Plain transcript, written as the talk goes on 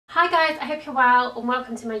Hi guys, I hope you're well and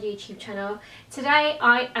welcome to my YouTube channel. Today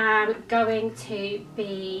I am going to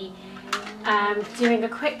be doing a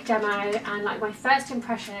quick demo and like my first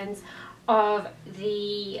impressions of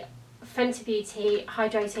the Fenty Beauty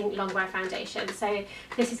Hydrating Longwear Foundation. So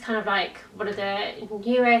this is kind of like one of the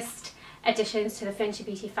newest additions to the Fenty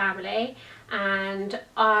Beauty family, and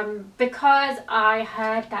because I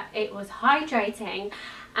heard that it was hydrating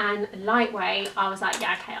and lightweight, I was like,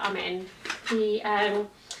 yeah, okay, I'm in.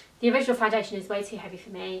 The original foundation is way too heavy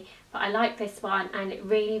for me, but I like this one, and it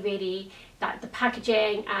really, like the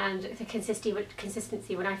packaging and the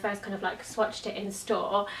consistency when I first kind of like swatched it in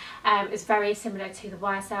store is very similar to the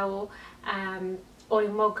YSL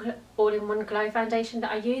all-in-one glow foundation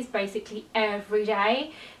that I use basically every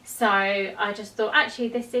day. So I just thought, actually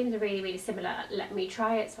this seems really similar, let me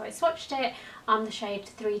try it. So I swatched it on the shade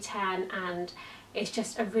 310, and it's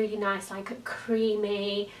just a really nice, like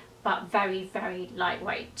creamy but very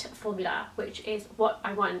lightweight formula, which is what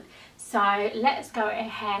I want. So let's go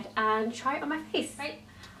ahead and try it on my face. Right.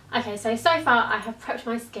 Okay, so far I have prepped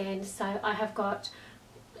my skin. So I have got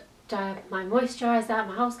my moisturiser,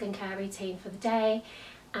 my whole skincare routine for the day,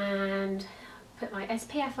 and put my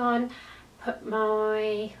SPF on, put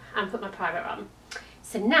my primer on.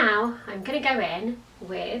 So now I'm gonna go in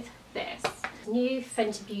with this new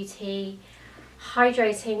Fenty Beauty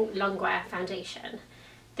Hydrating Longwear Foundation.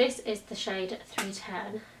 This is the shade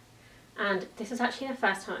 310, and this is actually the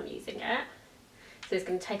first time I'm using it, so it's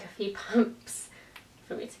going to take a few pumps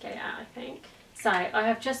for me to get it out, I think. So I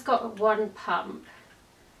have just got one pump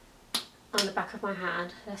on the back of my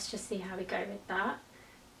hand. Let's just see how we go with that.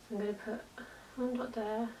 So I'm going to put one dot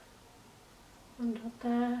there, one dot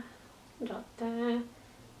there, one dot there,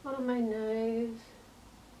 one on my nose.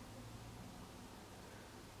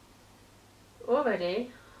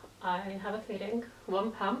 Already I have a feeling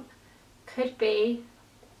one pump could be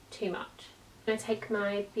too much. I'm going to take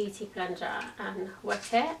my beauty blender and wet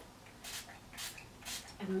it,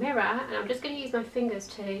 a mirror, and I'm just going to use my fingers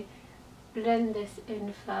to blend this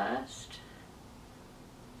in first.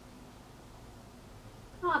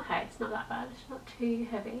 Oh, okay, it's not that bad, it's not too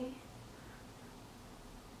heavy.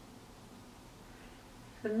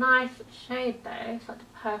 It's a nice shade though, it's like the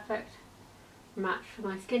perfect match for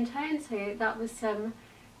my skin tone, so that was some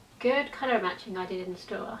good colour matching I did in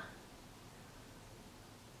store.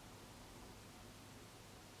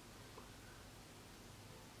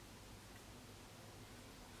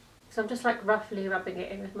 So I'm just like roughly rubbing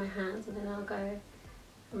it in with my hands, and then I'll go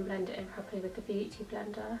and blend it in properly with the beauty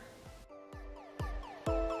blender.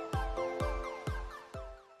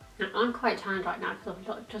 Now I'm quite tanned right now because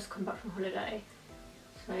I've just come back from holiday.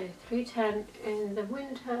 So 310 in the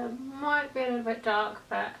winter might be a little bit dark,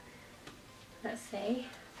 but let's see.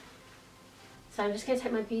 So I'm just going to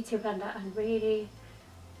take my beauty blender and really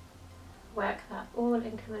work that all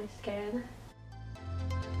into my skin.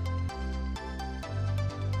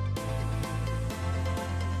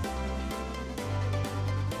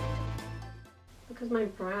 Because my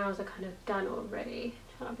brows are kind of done already,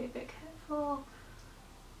 try to be a bit careful.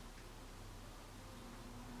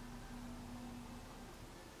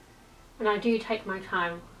 And I do take my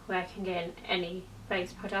time working in any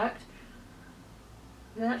base product.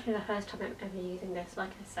 It's actually the first time I'm ever using this, like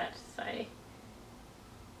I said,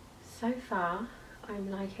 so far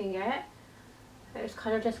I'm liking it. It's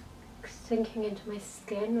kind of just sinking into my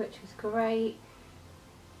skin, which is great.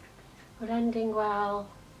 Blending well.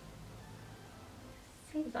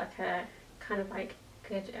 Seems like a kind of like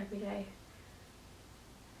good everyday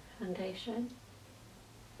foundation.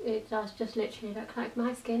 It does just literally look like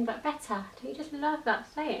my skin, but better. Don't you just love that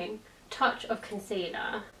saying? Touch of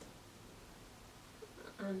concealer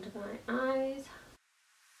under my eyes.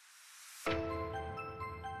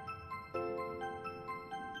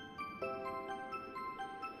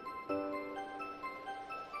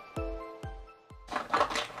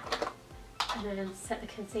 And then set the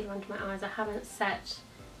concealer under my eyes. I haven't set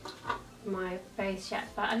my base yet,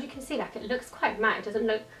 but as you can see, like, it looks quite matte. It doesn't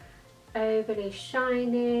look overly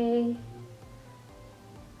shiny.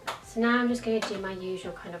 So now I'm just going to do my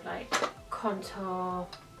usual kind of like contour,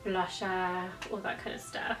 blusher, all that kind of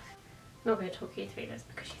stuff. I'm not going to talk you through this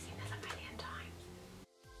because you've seen this a million times.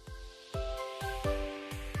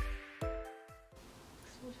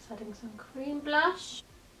 So I'm just adding some cream blush,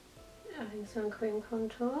 adding some cream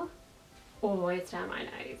contour. Always down my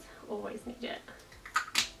nose, always need it.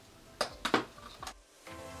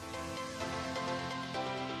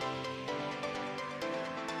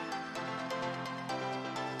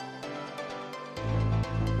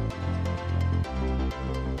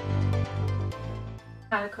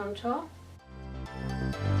 Add a contour.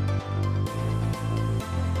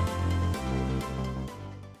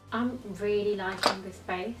 really liking this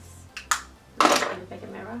base. In a bigger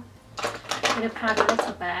mirror. I'm going to powder a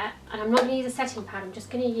little bit, and I'm not going to use a setting powder, I'm just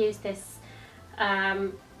going to use this,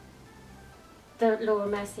 the Laura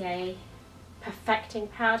Mercier Perfecting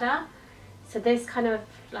Powder. So this kind of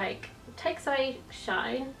like takes away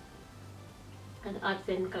shine and adds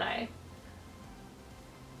in glow.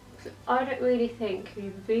 So I don't really think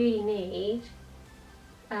you really need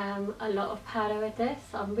a lot of powder with this.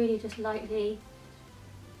 I'm really just lightly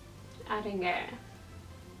adding it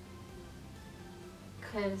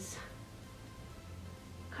because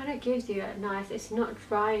it kind of gives you a nice, it's not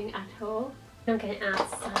drying at all. I'm going to add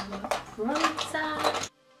some bronzer.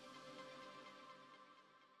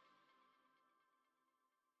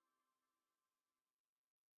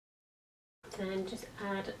 Then just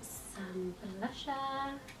add some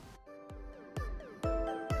blusher.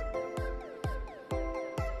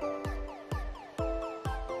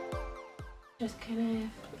 Just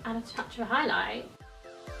gonna add a touch of highlight.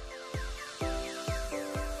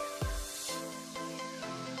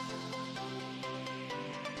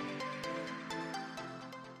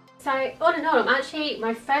 So all in all,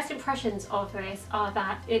 my first impressions of this are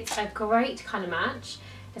that it's a great colour match,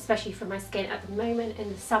 especially for my skin at the moment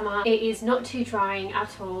in the summer. It is not too drying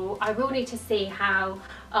at all. I will need to see how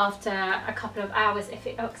after a couple of hours if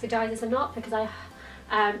it oxidizes or not, because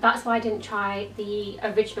that's why I didn't try the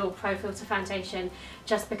original Pro Filter foundation,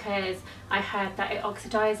 just because I heard that it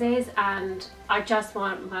oxidizes and I just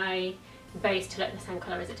want my base to look the same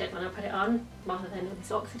colour as it did when I put it on, rather than all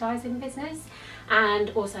this oxidizing business. And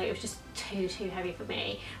also it was just too heavy for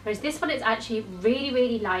me, whereas this one is actually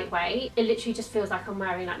really lightweight. It literally just feels like I'm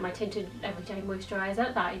wearing like my tinted everyday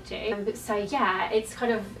moisturiser that I do. So yeah, it's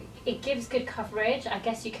kind of, it gives good coverage. I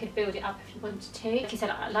guess you could build it up if you wanted to. Like you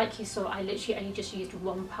said, like you saw, I literally only just used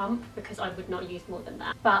one pump because I would not use more than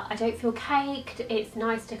that. But I don't feel caked. It's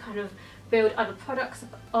nice to kind of build other products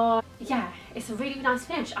on. Yeah, it's a really nice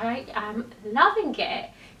finish. I am loving it.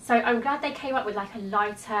 So I'm glad they came up with like a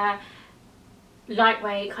lighter,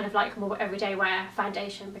 lightweight, kind of like more everyday wear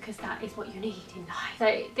foundation, because that is what you need in life.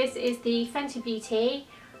 So this is the Fenty Beauty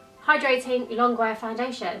Hydrating Long Wear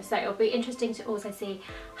Foundation. So it'll be interesting to also see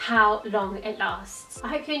how long it lasts. I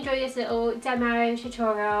hope you enjoyed this little demo,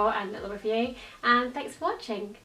 tutorial and little review, and thanks for watching.